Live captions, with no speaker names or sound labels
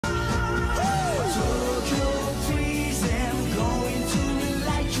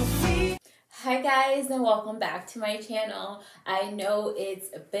Hi guys, and welcome back to my channel. I know it's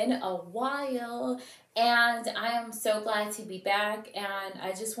been a while and I am so glad to be back, and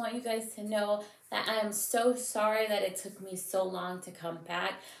I just want you guys to know that I am so sorry that it took me so long to come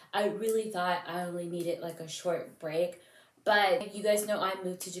back. I really thought I only needed like a short break, but you guys know I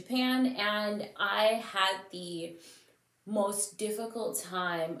moved to Japan and I had the most difficult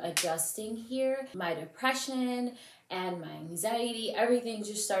time adjusting here. My depression and my anxiety, everything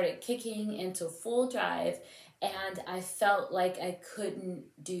just started kicking into full drive, and I felt like I couldn't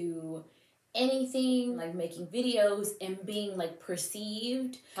do anything, like making videos and being like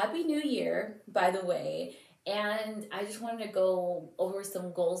perceived. Happy New Year, by the way. And I just wanted to go over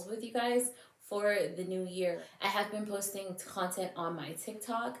some goals with you guys for the new year. I have been posting content on my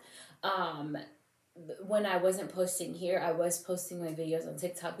TikTok. When I wasn't posting here, I was posting my videos on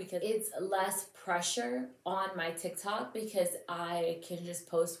TikTok because it's less pressure on my TikTok because I can just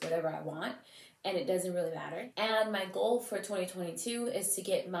post whatever I want and it doesn't really matter. And my goal for 2022 is to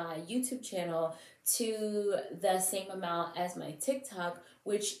get my YouTube channel to the same amount as my TikTok,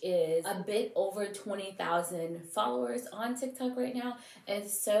 which is a bit over 20,000 followers on TikTok right now. And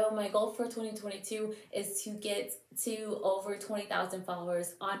so my goal for 2022 is to get to over 20,000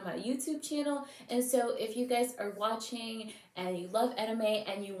 followers on my YouTube channel. And so if you guys are watching and you love anime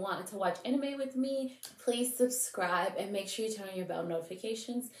and you want to watch anime with me, please subscribe and make sure you turn on your bell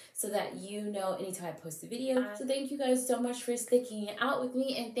notifications so that you know anytime I post a video. So thank you guys so much for sticking it out with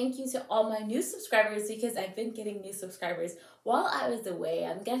me, and thank you to all my new subscribers because I've been getting new subscribers while I was away.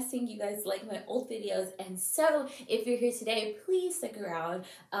 I'm guessing you guys like my old videos, and so if you're here today, please stick around.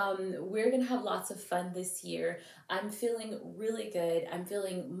 We're gonna have lots of fun this year. I'm feeling really good. I'm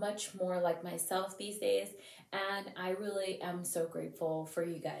feeling much more like myself these days, and I really am so grateful for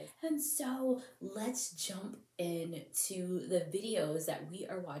you guys. And so let's jump into the videos that we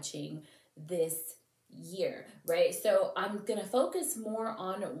are watching this year, right? So I'm gonna focus more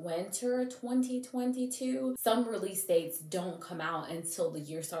on winter 2022. Some release dates don't come out until the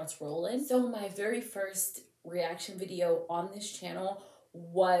year starts rolling. So my very first reaction video on this channel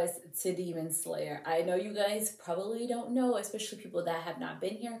was to Demon Slayer. I know you guys probably don't know, especially people that have not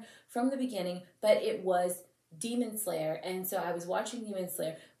been here from the beginning, but it was Demon Slayer. And so I was watching Demon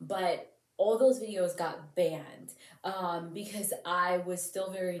Slayer, but all those videos got banned because I was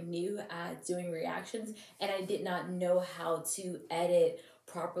still very new at doing reactions and I did not know how to edit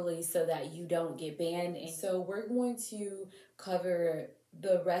properly so that you don't get banned. And so we're going to cover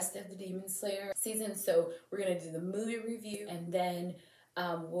the rest of the Demon Slayer season. So we're going to do the movie review, and then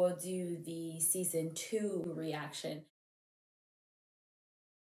we'll do the season 2 reaction.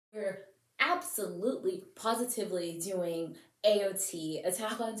 We're absolutely positively doing AOT,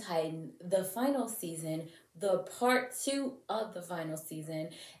 Attack on Titan, the final season, the part 2 of the final season.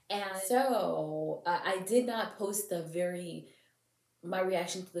 And so I did not post my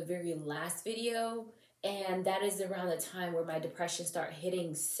reaction to the very last video, and that is around the time where my depression started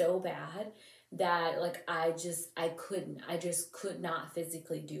hitting so bad that like I just could not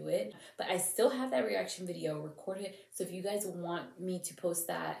physically do it. But I still have that reaction video recorded, so if you guys want me to post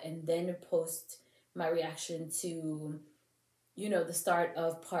that and then post my reaction to, you know, the start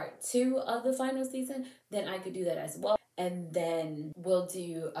of part 2 of the final season, then I could do that as well. And then we'll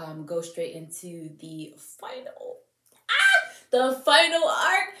do go straight into the final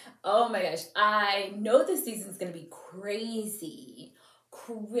arc. Oh my gosh, I know this season's gonna be crazy.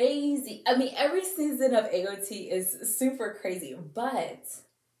 I mean, every season of AOT is super crazy, but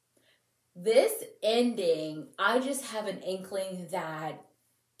this ending, I just have an inkling that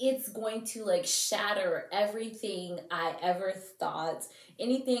it's going to like shatter everything I ever thought,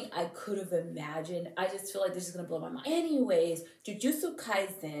 anything I could have imagined. I just feel like this is gonna blow my mind. Anyways, Jujutsu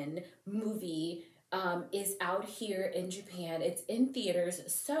Kaisen movie is out here in Japan. It's in theaters,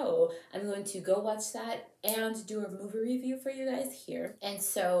 so I'm going to go watch that and do a movie review for you guys here. And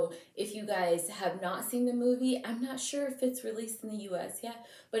so if you guys have not seen the movie, I'm not sure if it's released in the US yet,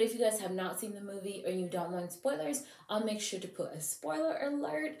 but if you guys have not seen the movie or you don't want spoilers, I'll make sure to put a spoiler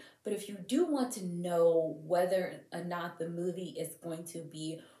alert. But if you do want to know whether or not the movie is going to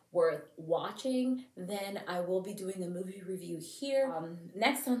be worth watching, then I will be doing the movie review here.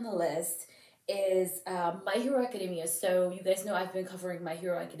 Next on the list is My Hero Academia. So you guys know I've been covering My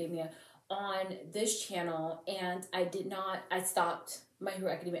Hero Academia on this channel, and I stopped My Hero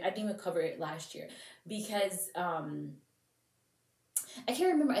Academia. I didn't even cover it last year because I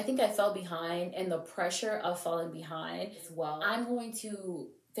can't remember. I think I fell behind, and the pressure of falling behind as well. I'm going to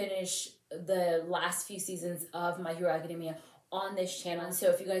finish the last few seasons of My Hero Academia on this channel. So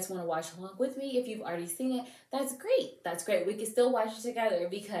if you guys want to watch along with me, if you've already seen it, that's great. That's great. We can still watch it together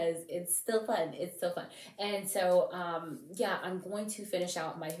because it's still fun. It's still fun. And so, yeah, I'm going to finish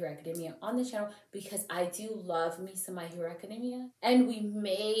out My Hero Academia on this channel because I do love me some My Hero Academia. And we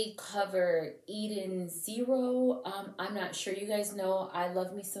may cover Eden Zero. I'm not sure. You guys know I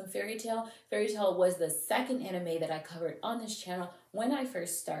love me some Fairy Tail. Fairy Tail was the second anime that I covered on this channel when I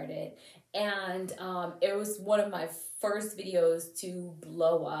first started. And it was one of my first videos to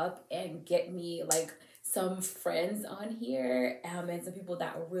blow up and get me like some friends on here, and some people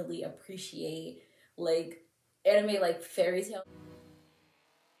that really appreciate like anime like Fairy Tail.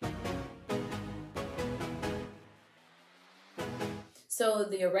 So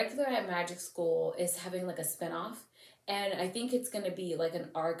the Irregular at Magic School is having like a spinoff. And I think it's going to be like an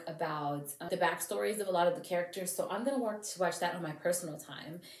arc about the backstories of a lot of the characters. So I'm going to watch that on my personal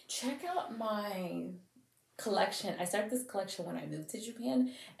time. Check out my collection. I started this collection when I moved to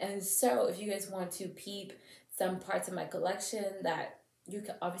Japan. And so if you guys want to peep some parts of my collection that you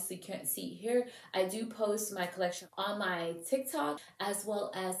obviously can't see here, I do post my collection on my TikTok as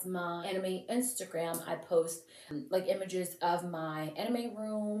well as my anime Instagram. I post like images of my anime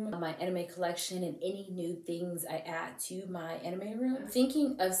room, my anime collection, and any new things I add to my anime room. I'm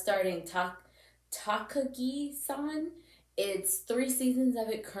thinking of starting Takagi-San. It's 3 seasons of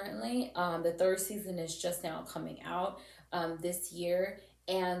it currently. The 3rd season is just now coming out this year,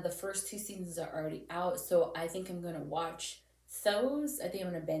 and the first 2 seasons are already out. So I think I'm gonna watch those. I think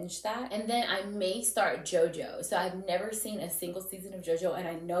I'm gonna binge that, and then I may start JoJo. So I've never seen a single season of JoJo, and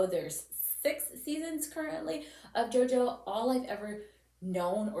I know there's 6 seasons currently of JoJo. All I've ever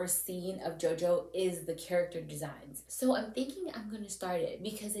known or seen of JoJo is the character designs. So I'm thinking I'm gonna start it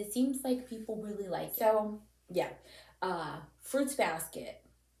because it seems like people really like it. So yeah, Fruits Basket,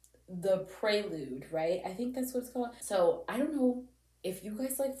 the Prelude, right? I think that's what it's called. So I don't know if you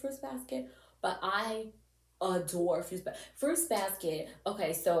guys like Fruits Basket, but I adore Fruits Basket.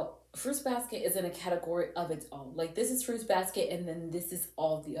 Okay, so Fruits Basket is in a category of its own. Like, this is Fruits Basket, and then this is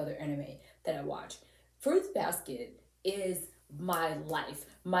all the other anime that I watch. Fruits Basket is my life,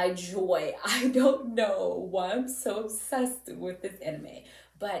 my joy. I don't know why I'm so obsessed with this anime,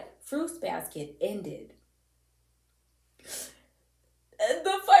 but Fruits Basket ended.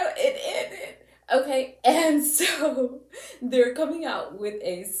 It ended. Okay, and so they're coming out with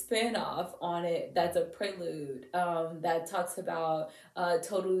a spin-off on it that's a prelude that talks about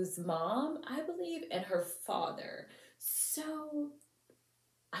Toru's mom, I believe, and her father. So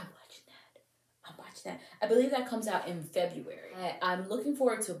I'm watching that. I believe that comes out in February. I'm looking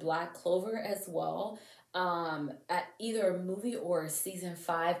forward to Black Clover as well. At either a movie or season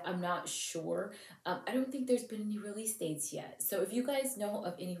 5, I'm not sure. I don't think there's been any release dates yet. So if you guys know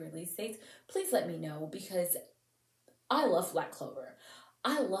of any release dates, please let me know because I love Black Clover.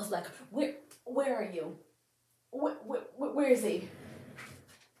 I love Black. Where are you? Where is he?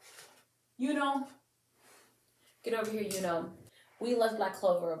 You know, get over here. You know, we love Black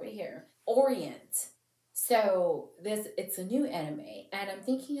Clover over here. Orient. So it's a new anime, and I'm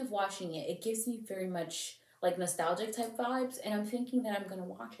thinking of watching it. It gives me very much like nostalgic type vibes, and I'm thinking that I'm gonna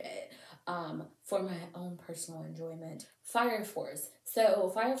watch it for my own personal enjoyment. Fire Force. So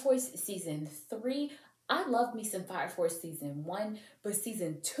Fire Force season 3. I love me some Fire Force season 1, but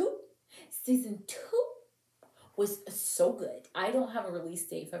season 2 was so good. I don't have a release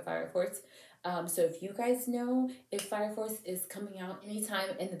date for Fire Force. So if you guys know if Fire Force is coming out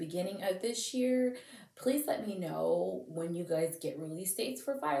anytime in the beginning of this year, please let me know when you guys get release dates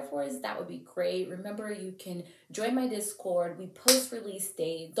for Fire Force. That would be great. Remember, you can join my Discord. We post release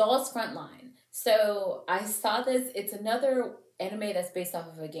dates. Doll's Frontline. So I saw this. It's another anime that's based off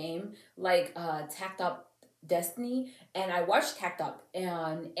of a game like Tacked Up Destiny. And I watched Tacked Up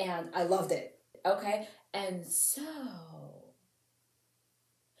and I loved it. Okay? And so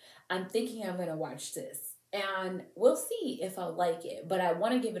I'm thinking I'm going to watch this. And we'll see if I like it. But I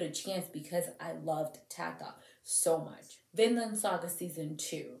want to give it a chance because I loved Tacked Up so much. Vinland Saga Season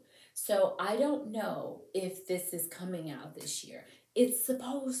 2. So I don't know if this is coming out this year. It's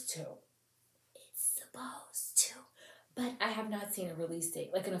supposed to. But I have not seen a release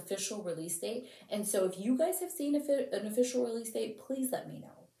date, like an official release date. And so if you guys have seen an official release date, please let me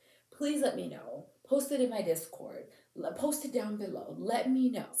know. Please let me know. Post it in my Discord. Post it down below. Let me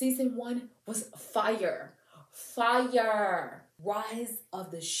know. Season 1 was fire. Fire. Rise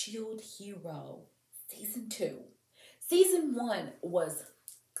of the Shield Hero. Season 2. Season 1 was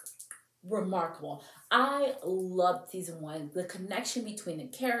remarkable. I loved season 1. The connection between the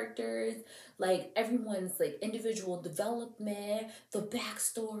characters, like everyone's like individual development, the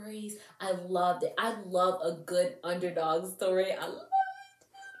backstories. I loved it. I love a good underdog story. I love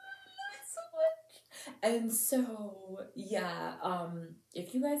it so much. And so yeah,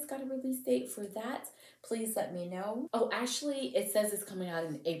 if you guys got a release date for that, please let me know. Oh, actually, it says it's coming out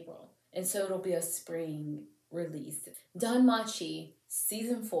in April, and so it'll be a spring release. Danmachi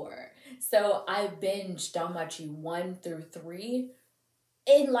season 4. So I binged Danmachi 1 through 3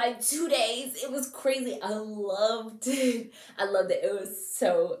 in like 2 days. It was crazy. I loved it. I loved it. It was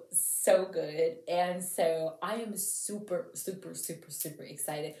so good. And so I am super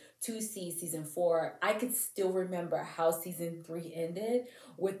excited to see season 4. I could still remember how season 3 ended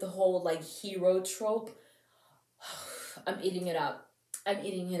with the whole like hero trope. I'm eating it up. I'm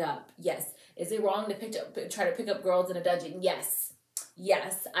eating it up. Yes. Is it wrong to try to pick up girls in a dungeon? Yes.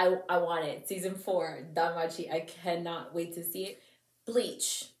 Yes, I want it. Season 4, Danmachi. I cannot wait to see it.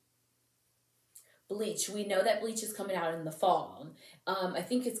 Bleach. We know that Bleach is coming out in the fall. I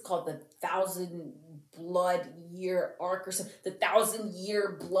think it's called the 1,000 Blood Year Arc or something. The 1,000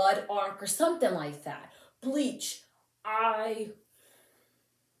 Year Blood Arc or something like that. Bleach. I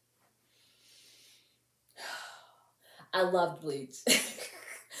loved Bleach.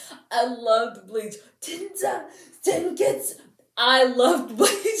 I loved Bleach. I loved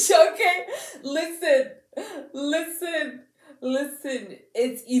Bleach, okay? Listen.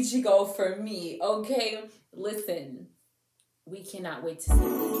 It's Ichigo for me, okay? Listen. We cannot wait to see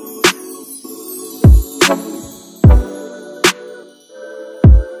Bleach.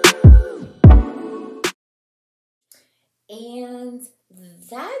 And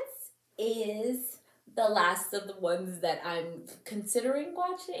that is the last of the ones that I'm considering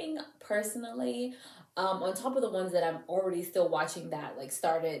watching personally. On top of the ones that I'm already still watching that like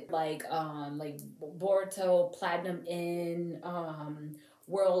started like Boruto, Platinum In,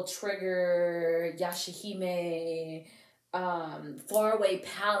 World Trigger, Yashahime, Faraway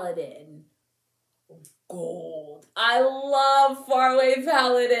Paladin, Gold. I love Faraway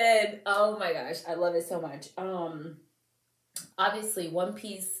Paladin. Oh my gosh, I love it so much. Obviously One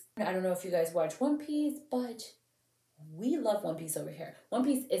Piece. I don't know if you guys watch One Piece, but we love One Piece over here. One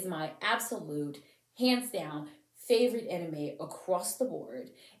Piece is my absolute, hands down, favorite anime across the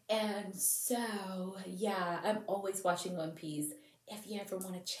board. And so, yeah, I'm always watching One Piece if you ever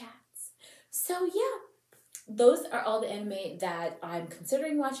want to chat. So, yeah, those are all the anime that I'm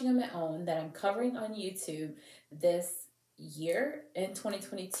considering watching on my own, that I'm covering on YouTube this year in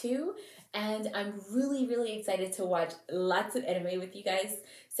 2022. And I'm really excited to watch lots of anime with you guys.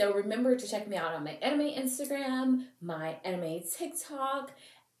 So remember to check me out on my anime Instagram, my anime TikTok,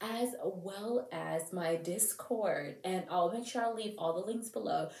 as well as my Discord. And I'll make sure I'll leave all the links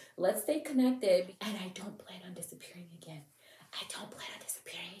below. Let's stay connected. And I don't plan on disappearing again.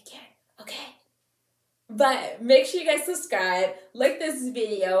 Okay? But make sure you guys subscribe, like this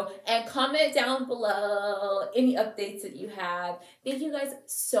video, and comment down below any updates that you have. Thank you guys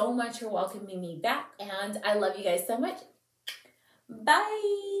so much for welcoming me back, and I love you guys so much.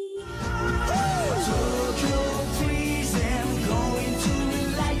 Bye!